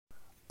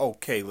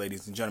Okay,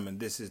 ladies and gentlemen,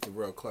 this is the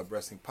Royal Club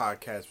Wrestling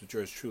Podcast with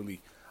yours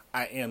truly.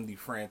 I am the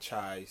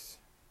franchise.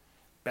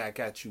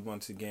 Back at you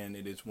once again.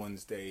 It is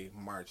Wednesday,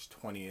 March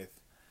 20th.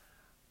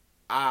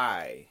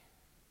 I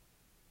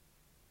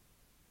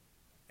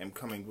am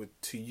coming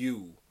to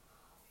you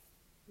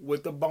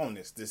with a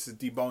bonus. This is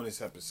the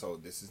bonus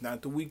episode. This is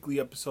not the weekly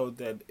episode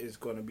that is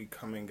going to be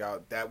coming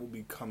out. That will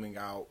be coming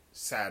out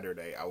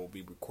Saturday. I will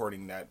be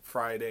recording that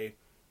Friday.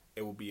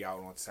 It will be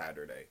out on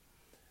Saturday.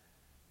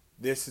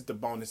 This is the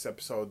bonus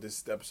episode. This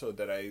is the episode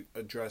that I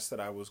addressed that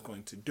I was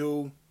going to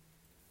do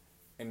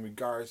in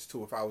regards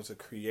to if I was a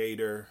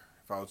creator,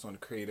 if I was on a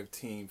creative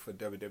team for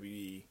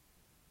WWE,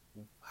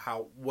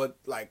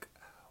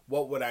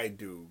 what would I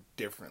do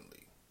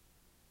differently?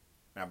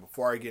 Now,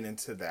 before I get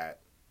into that,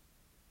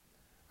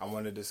 I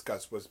want to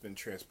discuss what's been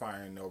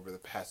transpiring over the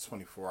past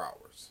 24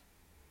 hours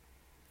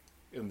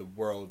in the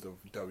world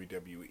of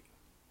WWE.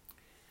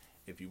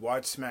 If you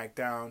watch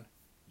SmackDown,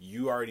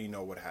 you already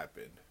know what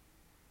happened.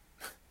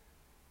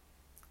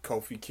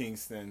 Kofi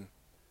Kingston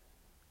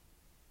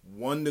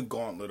won the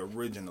gauntlet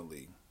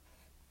originally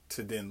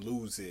to then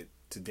lose it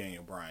to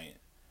Daniel Bryan.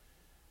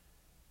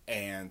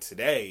 And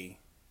today,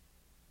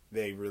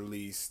 they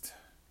released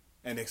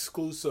an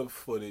exclusive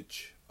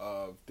footage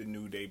of the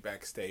New Day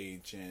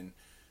backstage, and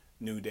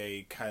New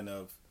Day kind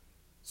of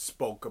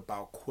spoke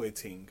about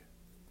quitting.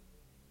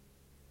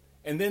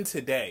 And then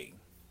today,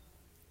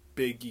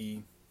 Big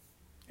E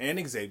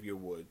and Xavier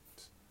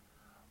Woods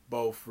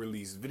both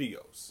released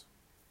videos.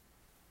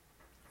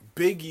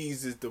 Big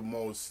E's is the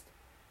most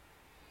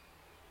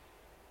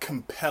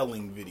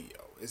compelling video.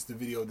 It's the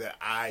video that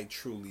I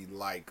truly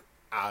like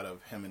out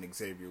of him and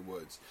Xavier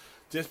Woods.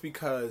 Just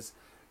because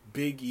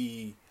Big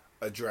E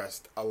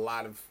addressed a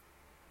lot of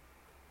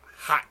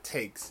hot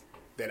takes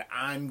that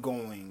I'm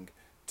going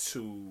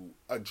to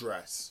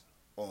address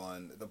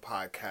on the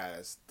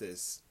podcast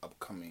this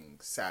upcoming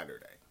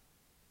Saturday.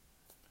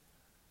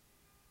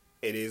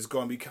 It is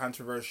going to be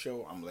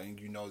controversial. I'm letting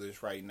you know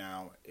this right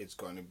now. It's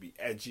going to be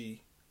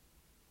edgy.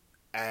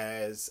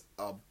 As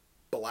a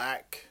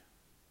black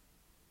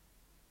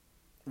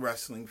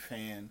wrestling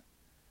fan,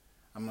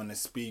 I'm going to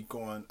speak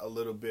on a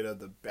little bit of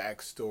the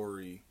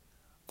backstory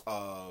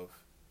of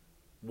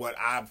what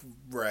I've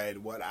read,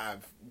 what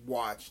I've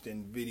watched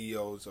in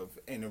videos of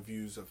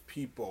interviews of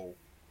people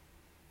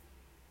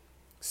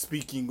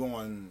speaking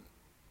on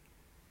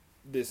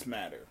this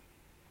matter.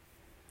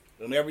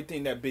 And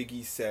everything that Big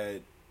E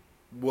said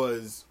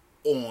was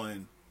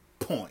on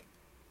point.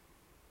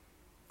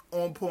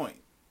 On point.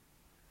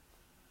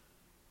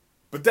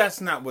 But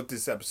that's not what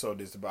this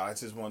episode is about. I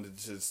just wanted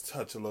to just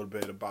touch a little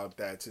bit about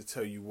that to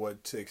tell you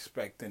what to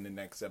expect in the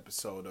next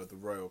episode of the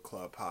Royal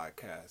Club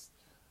Podcast.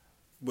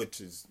 Which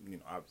is,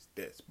 obviously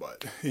this,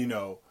 but,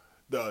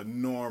 the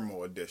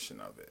normal edition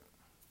of it.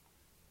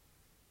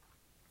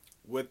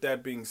 With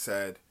that being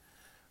said,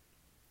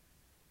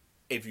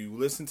 if you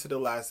listen to the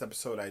last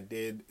episode, I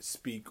did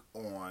speak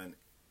on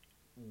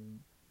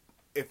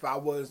if I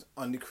was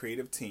on the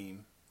creative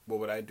team, what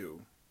would I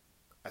do?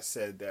 I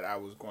said that I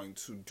was going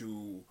to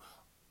do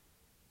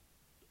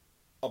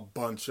a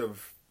bunch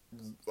of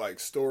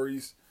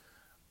stories.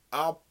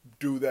 I'll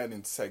do that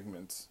in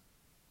segments.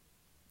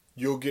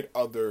 You'll get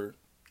other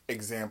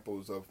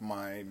examples of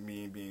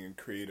me being a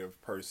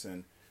creative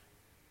person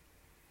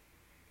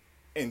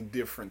in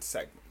different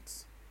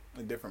segments,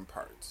 in different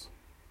parts.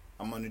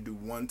 I'm going to do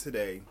one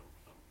today,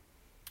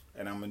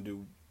 and I'm going to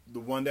do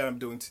the one that I'm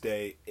doing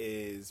today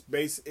is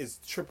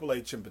Triple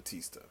H and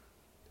Batista.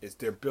 It's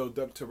their build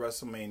up to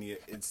WrestleMania.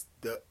 It's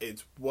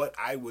what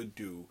I would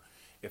do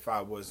if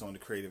I was on the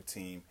creative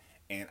team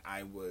and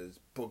I was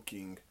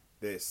booking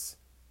this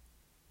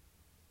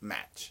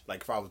match.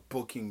 Like if I was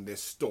booking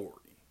this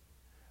story,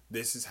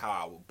 this is how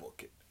I would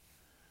book it.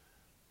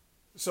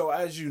 So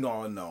as you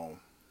all know,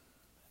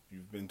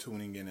 you've been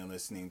tuning in and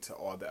listening to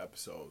all the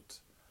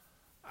episodes.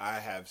 I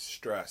have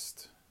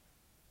stressed,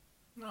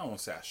 I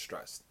won't say I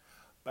stressed,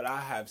 but I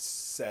have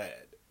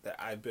said that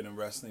I've been a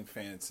wrestling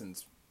fan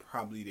since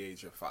probably the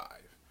age of 5.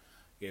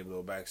 Gave a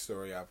little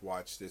backstory. I've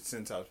watched it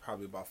since I was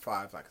probably about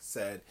 5, like I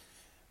said,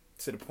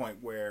 to the point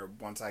where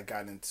once I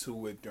got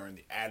into it during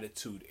the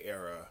Attitude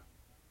Era,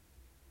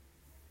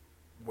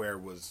 where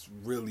it was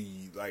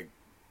really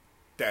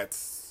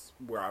that's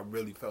where I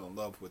really fell in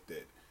love with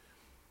it.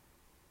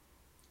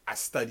 I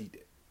studied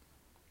it.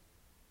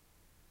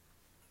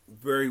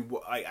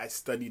 I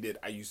studied it.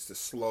 I used to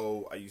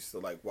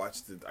watch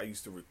I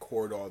used to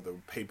record all the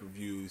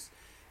pay-per-views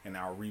and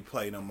I'll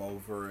replay them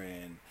over,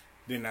 and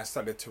then I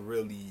started to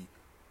really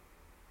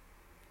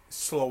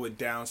slow it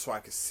down so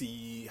I could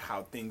see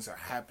how things are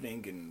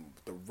happening, and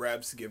the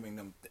reps giving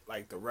them,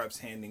 the reps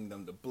handing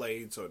them the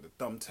blades or the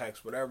thumbtacks,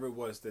 whatever it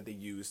was that they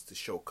used to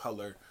show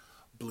color,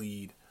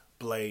 blade,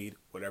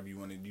 whatever you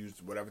want to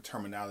use, whatever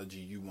terminology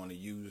you want to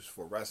use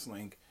for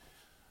wrestling.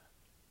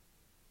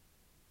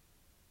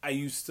 I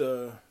used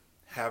to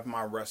have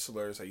my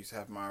wrestlers. I used to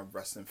have my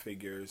wrestling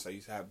figures. I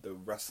used to have the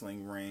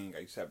wrestling ring. I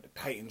used to have the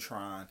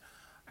Titantron.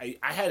 I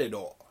had it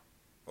all.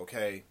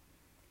 Okay?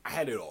 I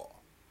had it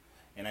all.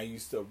 and I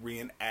used to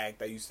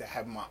reenact. I used to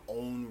have my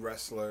own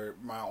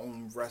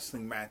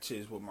wrestling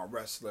matches with my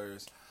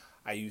wrestlers.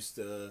 I used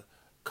to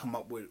come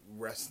up with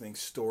wrestling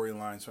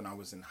storylines when I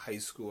was in high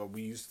school.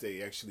 We used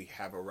to actually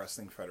have a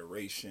wrestling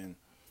federation.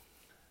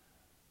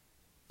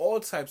 All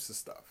types of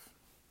stuff.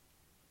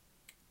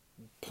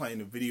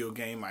 Playing a video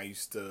game, I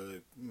used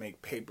to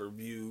make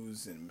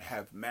pay-per-views and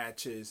have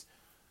matches.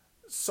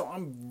 So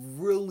I'm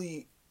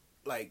really,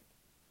 like,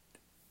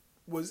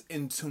 was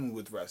in tune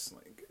with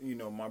wrestling. You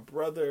know, my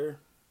brother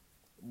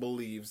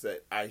believes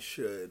that I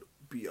should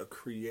be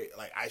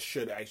I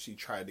should actually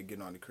try to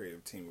get on the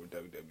creative team with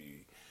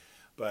WWE.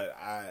 But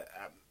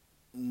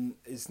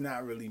it's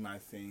not really my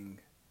thing,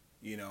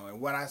 you know.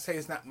 And when I say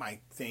it's not my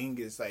thing,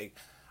 is like,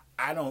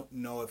 I don't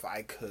know if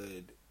I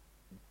could,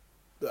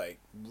 like,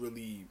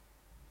 really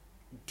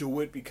do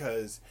it,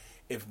 because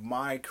if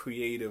my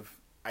creative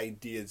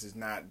ideas is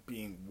not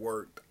being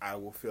worked, I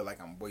will feel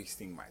like I'm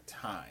wasting my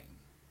time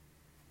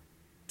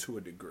to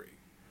a degree.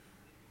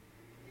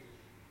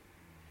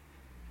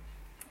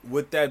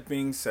 With that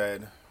being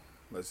said,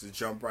 let's just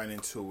jump right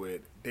into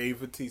it. Dave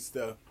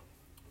Bautista,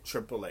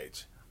 Triple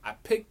H. I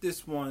picked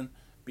this one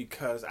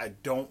because I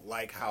don't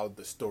like how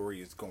the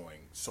story is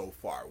going so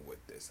far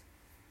with this.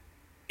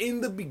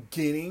 In the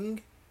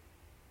beginning,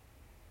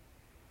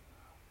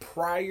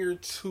 prior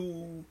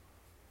to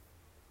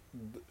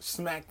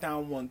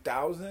SmackDown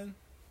 1000,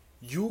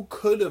 you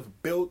could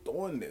have built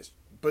on this.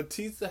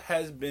 Batista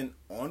has been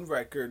on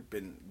record,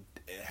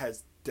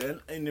 has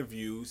done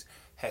interviews,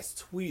 has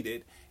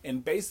tweeted,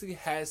 and basically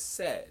has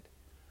said,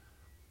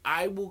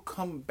 I will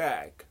come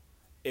back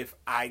if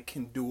I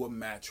can do a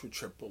match with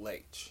Triple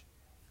H.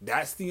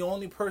 That's the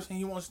only person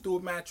he wants to do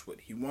a match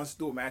with. He wants to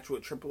do a match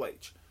with Triple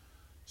H.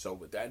 So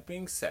with that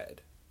being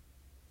said,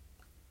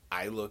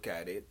 I look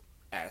at it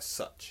as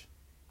such.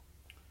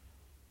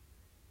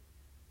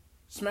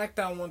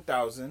 SmackDown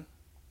 1000,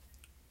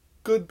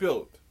 good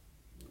build.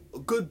 A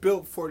good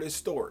build for this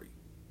story.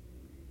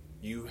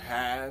 You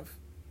have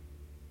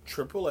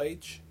Triple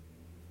H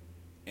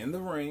in the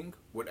ring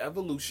with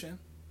Evolution.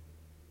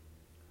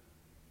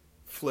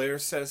 Flair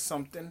says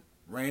something.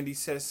 Randy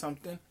says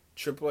something.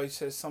 Triple H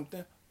says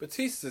something.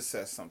 Batista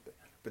says something.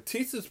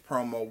 Batista's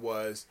promo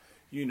was,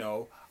 you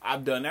know,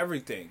 I've done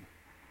everything.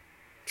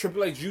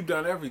 Triple H, you've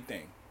done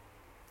everything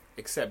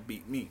except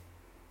beat me.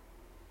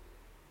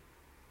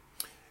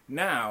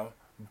 Now,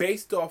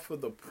 based off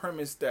of the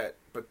premise that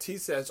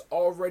Batista has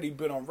already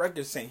been on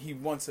record saying he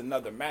wants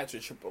another match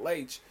with Triple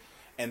H,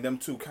 and them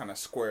two kind of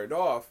squared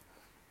off,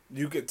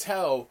 you could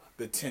tell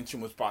the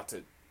tension was about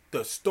to,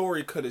 the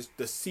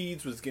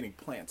seeds was getting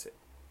planted.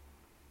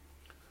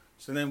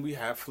 So then we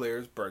have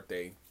Flair's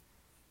birthday.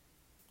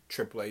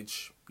 Triple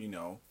H, you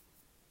know,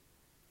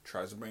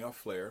 tries to bring up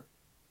Flair.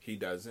 He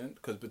doesn't,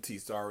 because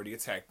Batista already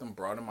attacked him,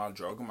 brought him out,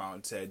 drug him out,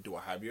 and said, do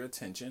I have your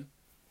attention?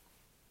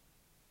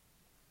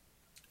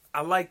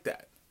 I like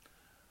that.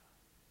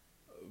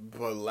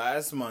 But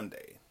last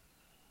Monday,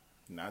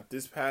 not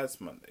this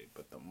past Monday,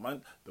 but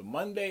the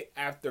Monday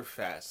after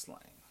Fastlane,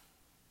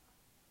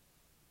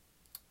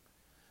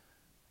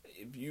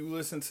 if you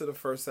listen to the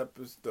first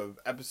episode, the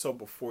episode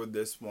before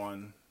this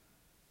one,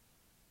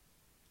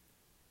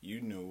 you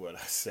knew what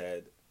I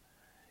said.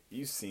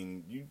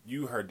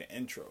 You heard the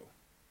intro.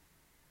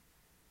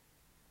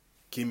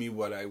 Give me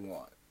what I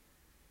want.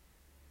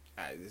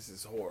 This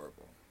is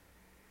horrible.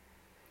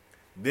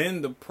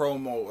 Then the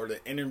promo or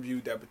the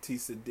interview that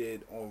Batista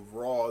did on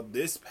Raw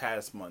this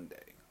past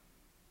Monday,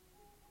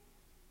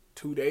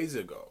 2 days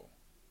ago.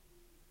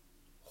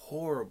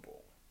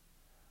 Horrible.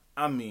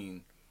 I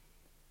mean,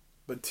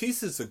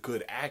 Batista's a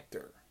good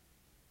actor,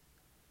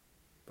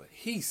 but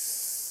he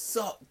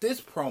sucked. This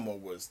promo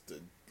was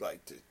the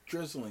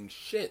drizzling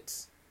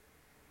shits.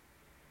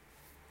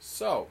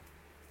 So,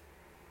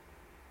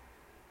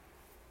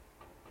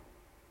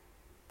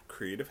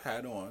 creative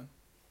hat on.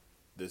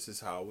 This is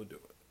how I would do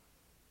it.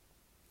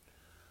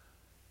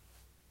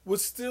 Would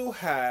still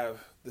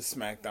have the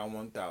SmackDown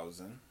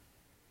 1000.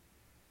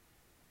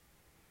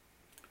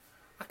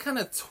 I kind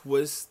of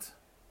twist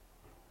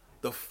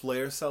the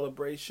Flair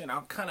celebration.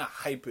 I'll kind of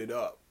hype it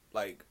up,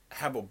 like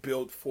have a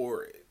build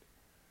for it.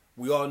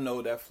 We all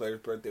know that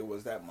Flair's birthday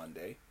was that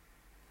Monday.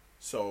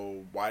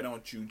 So why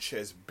don't you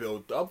just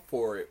build up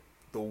for it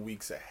the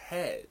weeks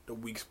ahead, the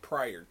weeks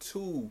prior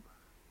to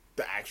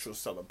the actual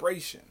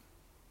celebration?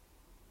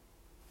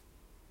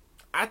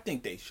 I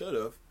think they should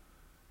have.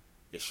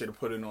 They should have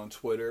put it on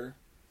Twitter,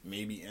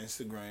 maybe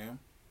Instagram.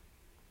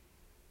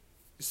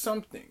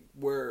 Something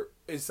where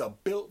it's a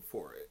build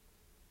for it.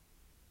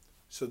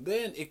 So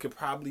then it could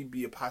probably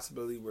be a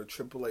possibility where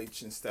Triple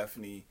H and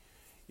Stephanie,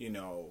 you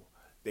know,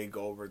 they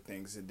go over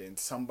things, and then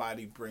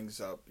somebody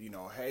brings up, you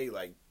know, hey,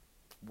 like,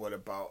 what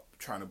about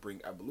trying to bring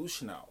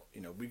Evolution out?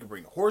 You know, we could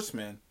bring the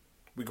Horsemen,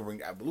 we could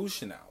bring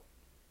Evolution out.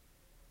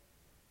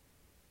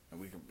 And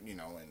we could, you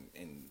know,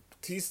 and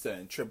Batista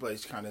and Triple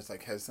H kind of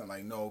like hesitant,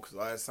 like, no, because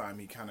last time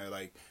he kind of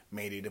like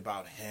made it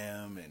about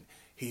him, and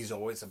he's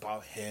always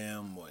about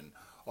him, and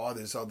all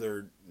this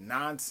other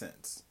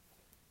nonsense.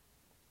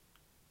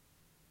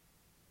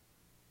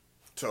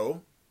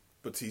 So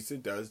Batista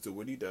does do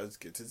what he does,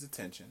 gets his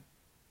attention.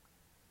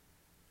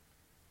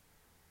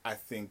 I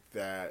think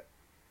that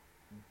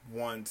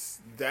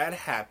once that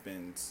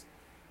happens,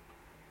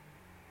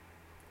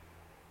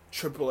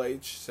 Triple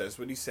H says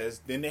what he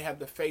says. Then they have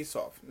the face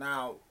off.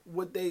 Now,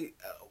 would they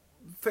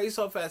face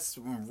off as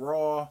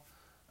Raw?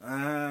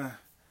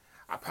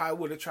 I probably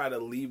would have tried to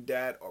leave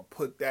that or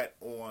put that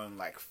on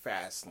like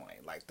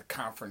Fastlane, like the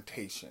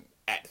confrontation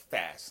at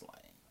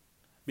Fastlane,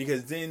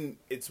 because then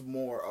it's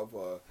more of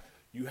a,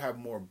 you have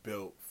more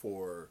built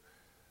for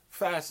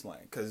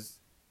Fastlane, because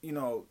you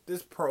know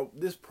this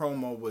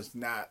promo was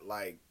not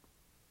like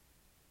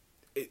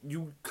it.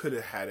 You could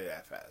have had it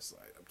at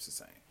Fastlane. I'm just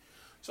saying.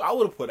 So I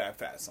would have put at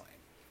Fastlane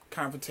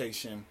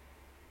confrontation.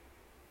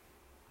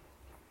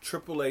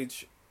 Triple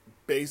H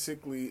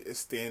basically is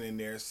standing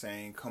there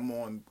saying, come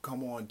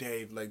on,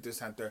 Dave, like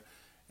this and that.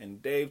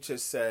 And Dave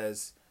just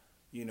says,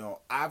 you know,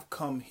 I've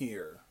come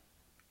here.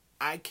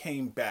 I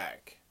came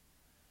back.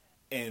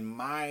 And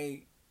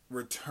my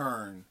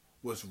return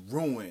was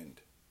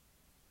ruined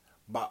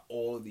by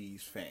all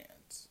these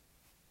fans.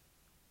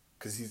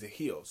 Because he's a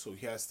heel, so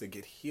he has to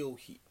get heel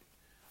heat.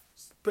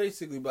 It's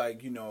basically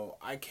like, you know,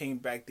 I came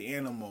back the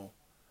animal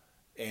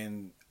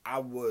and I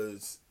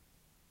was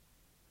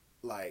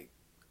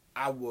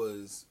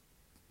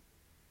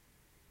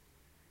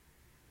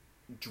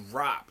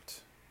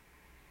dropped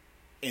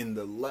in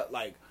the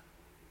like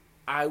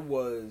I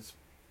was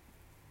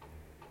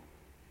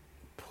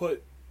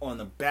put on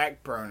the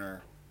back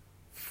burner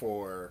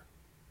for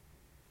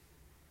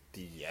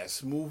the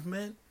Yes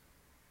Movement.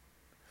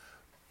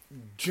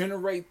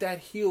 Generate that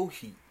heel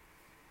heat.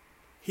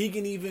 He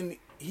can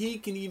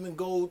even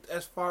go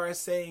as far as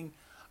saying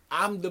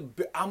I'm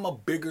a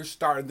bigger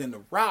star than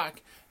The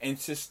Rock,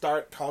 and just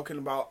start talking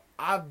about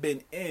I've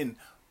been in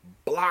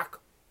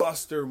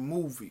blockbuster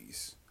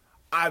movies.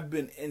 I've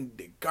been in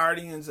the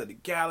Guardians of the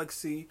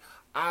Galaxy.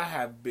 I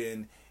have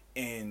been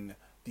in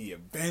the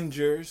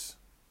Avengers.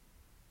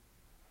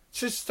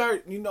 Just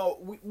start, you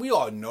know, we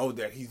all know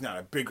that he's not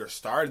a bigger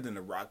star than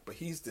The Rock, but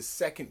he's the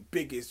second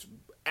biggest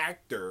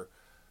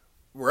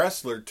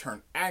wrestler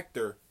turned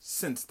actor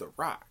since The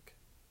Rock.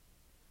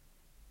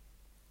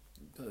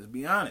 Let's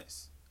be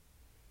honest.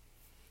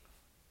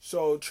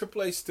 So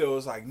Triple H still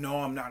is like, no,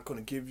 I'm not going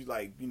to give you,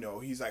 like, you know,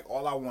 he's like,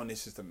 all I want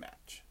is just a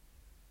match.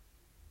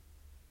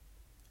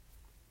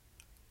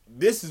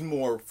 This is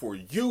more for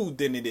you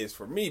than it is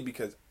for me,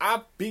 because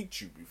I've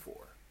beat you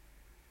before.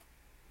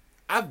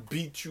 I've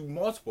beat you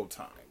multiple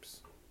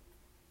times.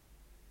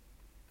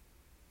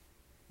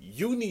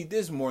 You need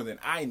this more than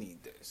I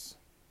need this.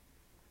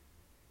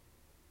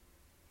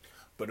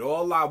 But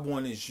all I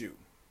want is you.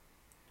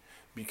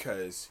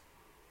 Because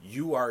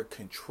you are a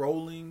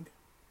controlling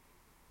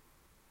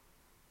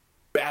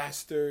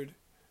bastard.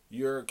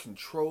 You're a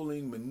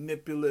controlling,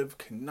 manipulative,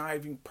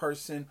 conniving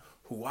person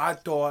who I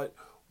thought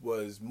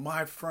was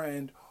my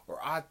friend, or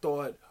I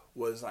thought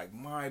was like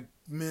my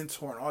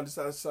mentor and all this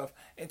other stuff,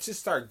 and just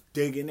start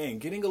digging in,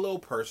 getting a little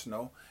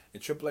personal.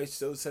 And Triple H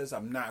still says,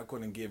 I'm not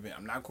going to give in.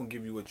 I'm not going to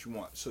give you what you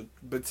want. So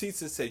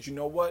Batista says, you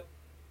know what?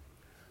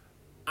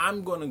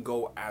 I'm going to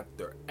go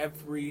after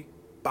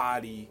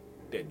everybody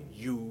that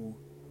you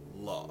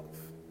love.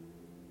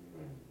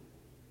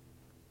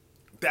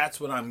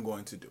 That's what I'm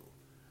going to do.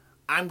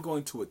 I'm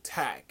going to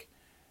attack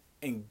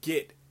and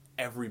get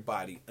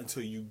everybody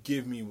until you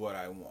give me what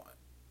I want.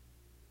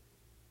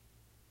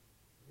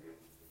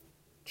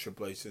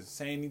 Triple H doesn't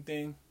say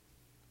anything.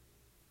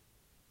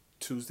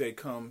 Tuesday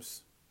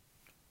comes.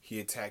 He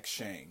attacks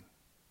Shane.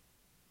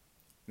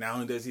 Not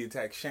only does he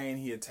attack Shane,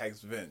 he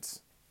attacks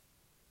Vince.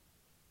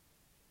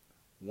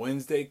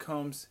 Wednesday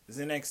comes. Is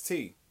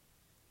NXT.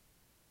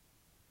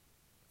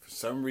 For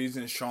some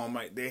reason,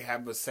 they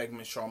have a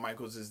segment. Shawn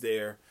Michaels is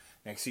there.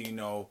 Next thing you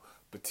know,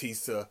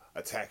 Batista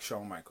attacks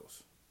Shawn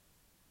Michaels.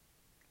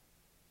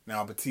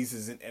 Now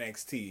Batista's in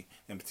NXT,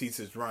 and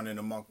Batista's running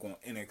amok on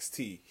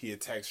NXT. He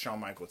attacks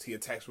Shawn Michaels. He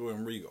attacks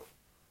William Regal.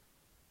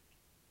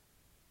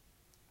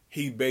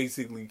 He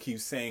basically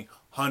keeps saying,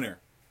 Hunter,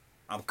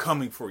 I'm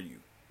coming for you.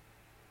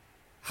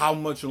 How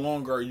much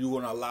longer are you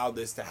going to allow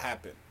this to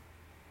happen?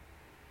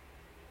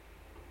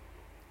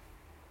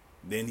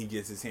 Then he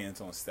gets his hands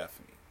on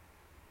Stephanie.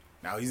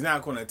 Now he's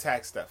not going to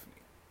attack Stephanie.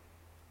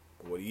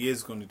 But what he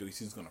is going to do is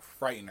he's going to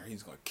frighten her.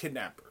 He's going to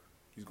kidnap her.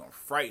 He's going to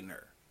frighten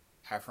her.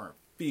 Have her in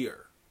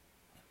fear.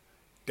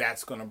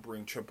 That's going to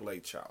bring Triple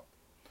H out.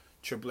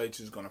 Triple H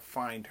is going to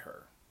find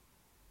her.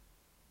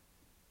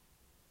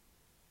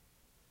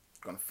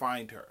 Going to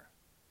find her.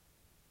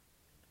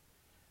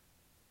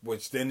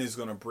 Which then is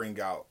going to bring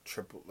out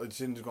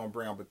then is going to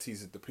bring out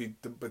Batista.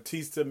 The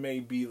Batista may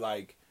be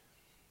like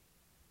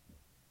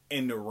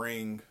in the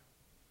ring.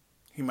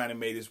 He might have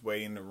made his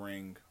way in the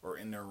ring or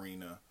in the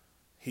arena.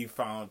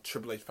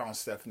 Triple H found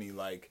Stephanie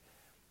like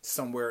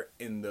somewhere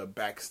in the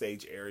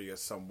backstage area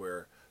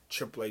somewhere.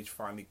 Triple H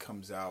finally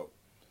comes out.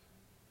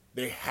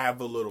 They have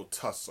a little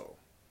tussle.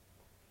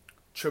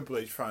 Triple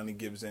H finally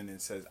gives in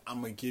and says,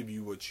 I'm going to give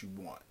you what you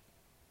want.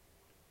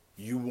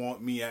 You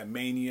want me at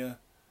Mania?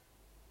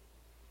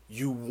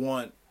 You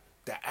want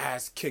the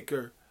ass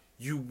kicker?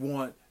 You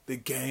want the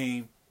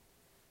game,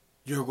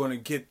 you're going to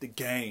get the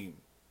game.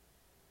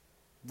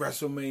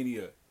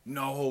 WrestleMania,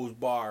 no holds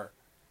bar.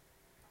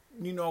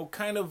 You know,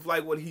 kind of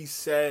like what he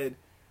said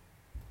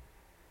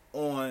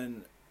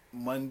on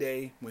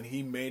Monday when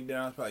he made the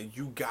announcement, like,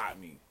 you got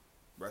me,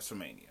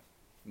 WrestleMania,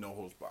 no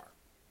holds bar.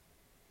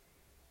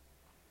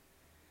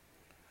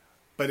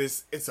 But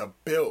it's a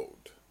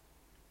build.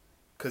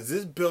 Because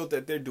this build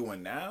that they're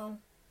doing now,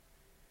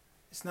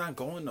 it's not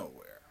going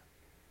nowhere.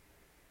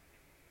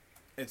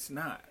 It's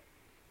not.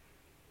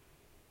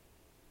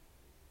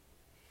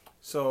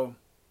 So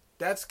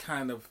that's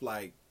kind of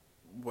like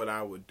what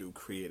I would do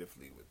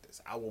creatively with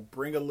this. I will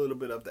bring a little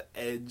bit of the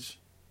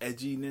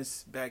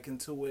edginess back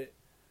into it.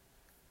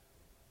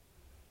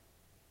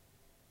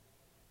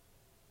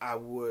 I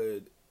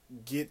would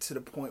get to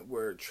the point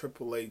where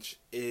Triple H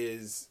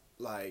is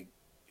like,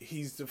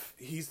 he's the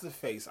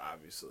face,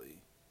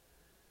 obviously.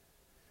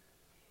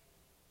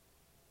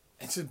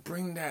 And to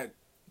bring that,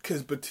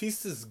 because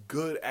Batista's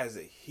good as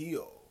a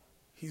heel.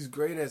 He's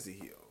great as a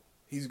heel.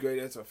 He's great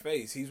as a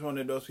face. He's one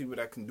of those people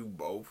that can do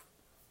both.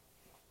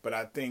 But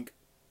I think,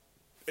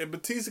 and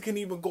Batista can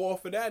even go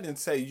off of that and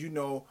say, you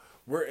know,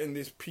 we're in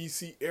this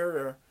PC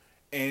era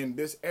and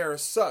this era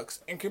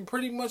sucks. And can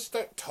pretty much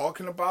start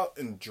talking about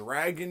and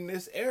dragging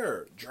this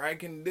era.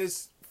 Dragging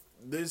this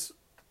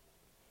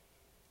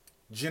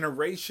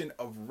generation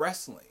of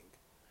wrestling.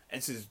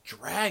 And just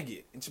drag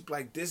it. And just be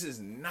like, this is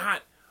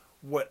not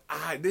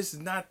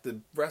the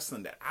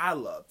wrestling that I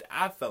love, that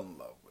I fell in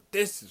love with.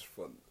 This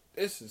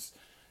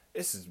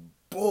is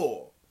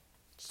bull.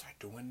 Start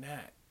doing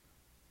that.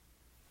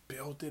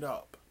 Build it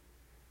up.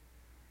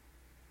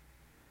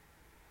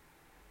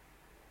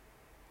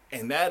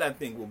 And that, I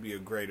think, will be a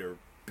greater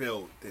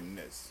build than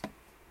this.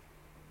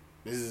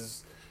 This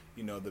is,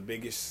 you know, the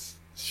biggest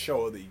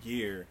show of the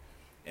year.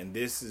 And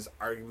this is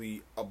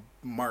arguably a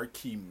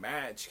marquee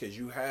match because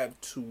you have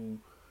two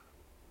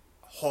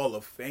Hall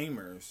of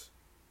Famers.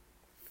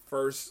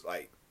 First,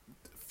 like,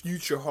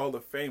 future Hall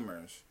of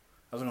Famers.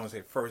 I was going to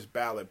say first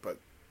ballot, but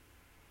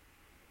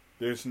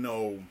there's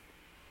no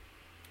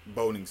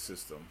voting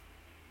system.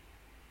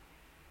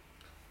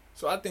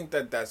 So I think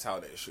that that's how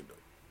they should do it.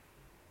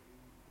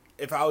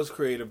 If I was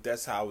creative,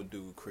 that's how I would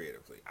do it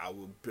creatively. I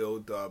would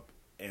build up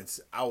and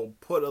I will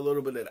put a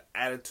little bit of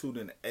attitude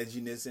and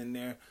edginess in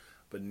there,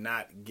 but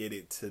not get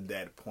it to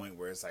that point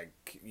where it's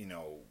like, you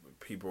know,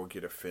 people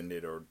get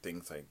offended or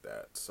things like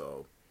that.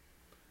 So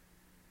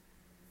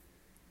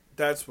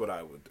that's what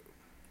I would do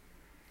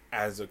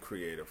as a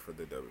creator for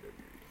the WWE.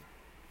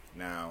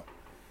 Now,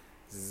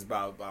 this is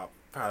probably about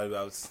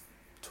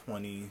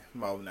 20,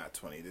 well, not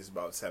 20, this is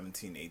about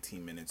 17,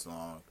 18 minutes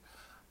long.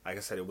 Like I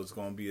said, it was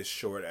going to be a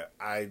short,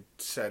 I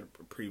said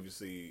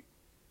previously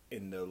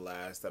in the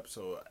last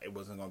episode, it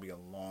wasn't going to be a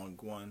long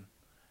one,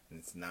 and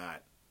it's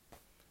not.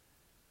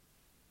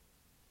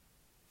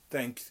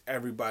 Thanks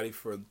everybody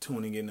for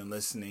tuning in and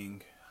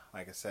listening.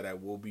 Like I said, I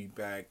will be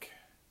back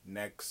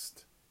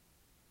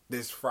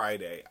this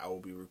Friday. I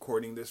will be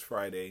recording this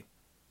Friday.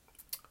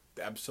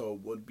 The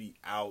episode would be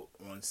out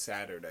on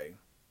Saturday.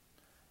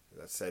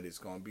 As I said, it's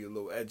going to be a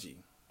little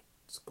edgy.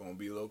 It's going to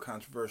be a little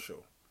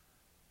controversial.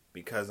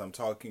 Because I'm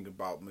talking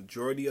about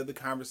majority of the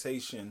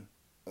conversation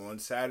on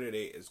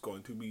Saturday is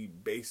going to be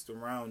based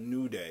around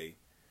New Day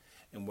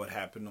and what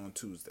happened on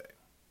Tuesday.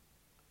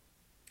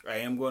 I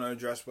am going to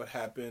address what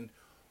happened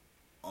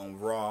on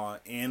Raw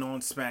and on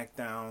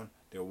SmackDown.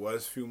 There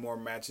was a few more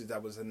matches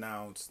that was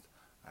announced.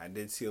 I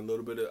did see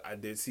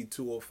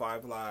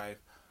 205 Live.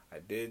 I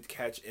did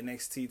catch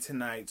NXT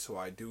tonight, so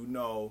I do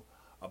know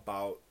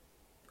about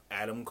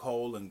Adam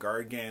Cole and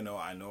Gargano.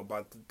 I know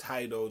about the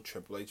title.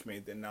 Triple H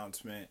made the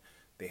announcement.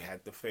 They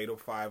had the Fatal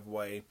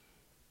 5-Way.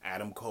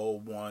 Adam Cole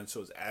won.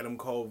 So it's Adam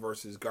Cole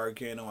versus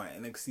Gargano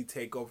at NXT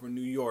TakeOver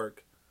New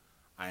York.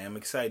 I am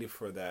excited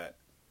for that.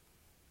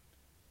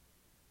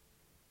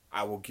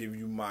 I will give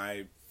you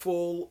my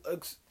full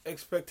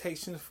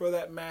expectations for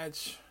that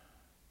match.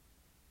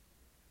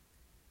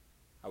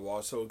 I will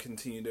also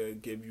continue to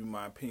give you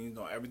my opinions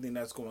on everything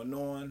that's going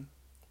on.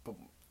 But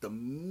the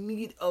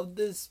meat of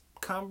this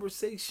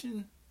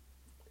conversation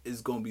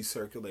is going to be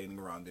circulating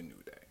around the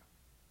New Day.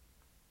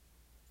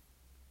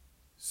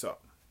 So,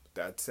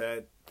 that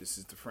said, this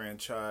is the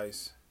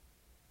franchise.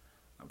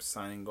 I'm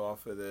signing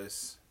off of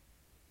this.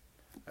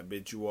 I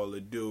bid you all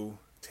adieu.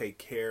 Take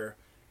care.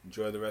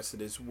 Enjoy the rest of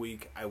this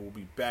week. I will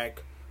be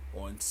back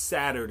on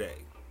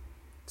Saturday.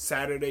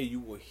 Saturday,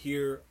 you will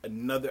hear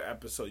another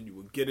episode. You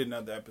will get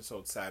another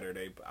episode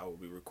Saturday, but I will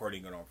be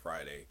recording it on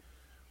Friday.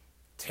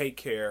 Take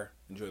care.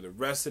 Enjoy the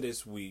rest of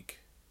this week.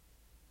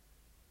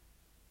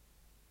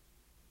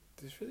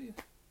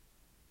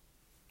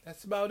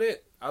 That's about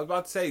it. I was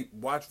about to say,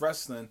 watch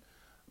wrestling.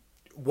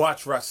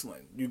 Watch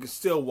wrestling. You can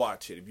still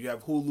watch it. If you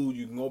have Hulu,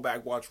 you can go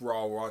back, watch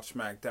Raw, watch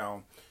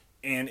SmackDown,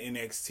 and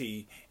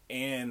NXT,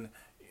 and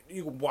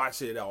you can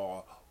watch it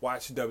all.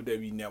 Watch the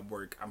WWE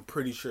Network. I'm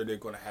pretty sure they're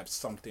going to have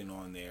something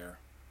on there.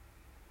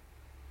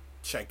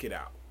 Check it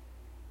out.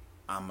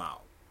 I'm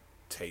out.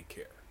 Take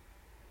care.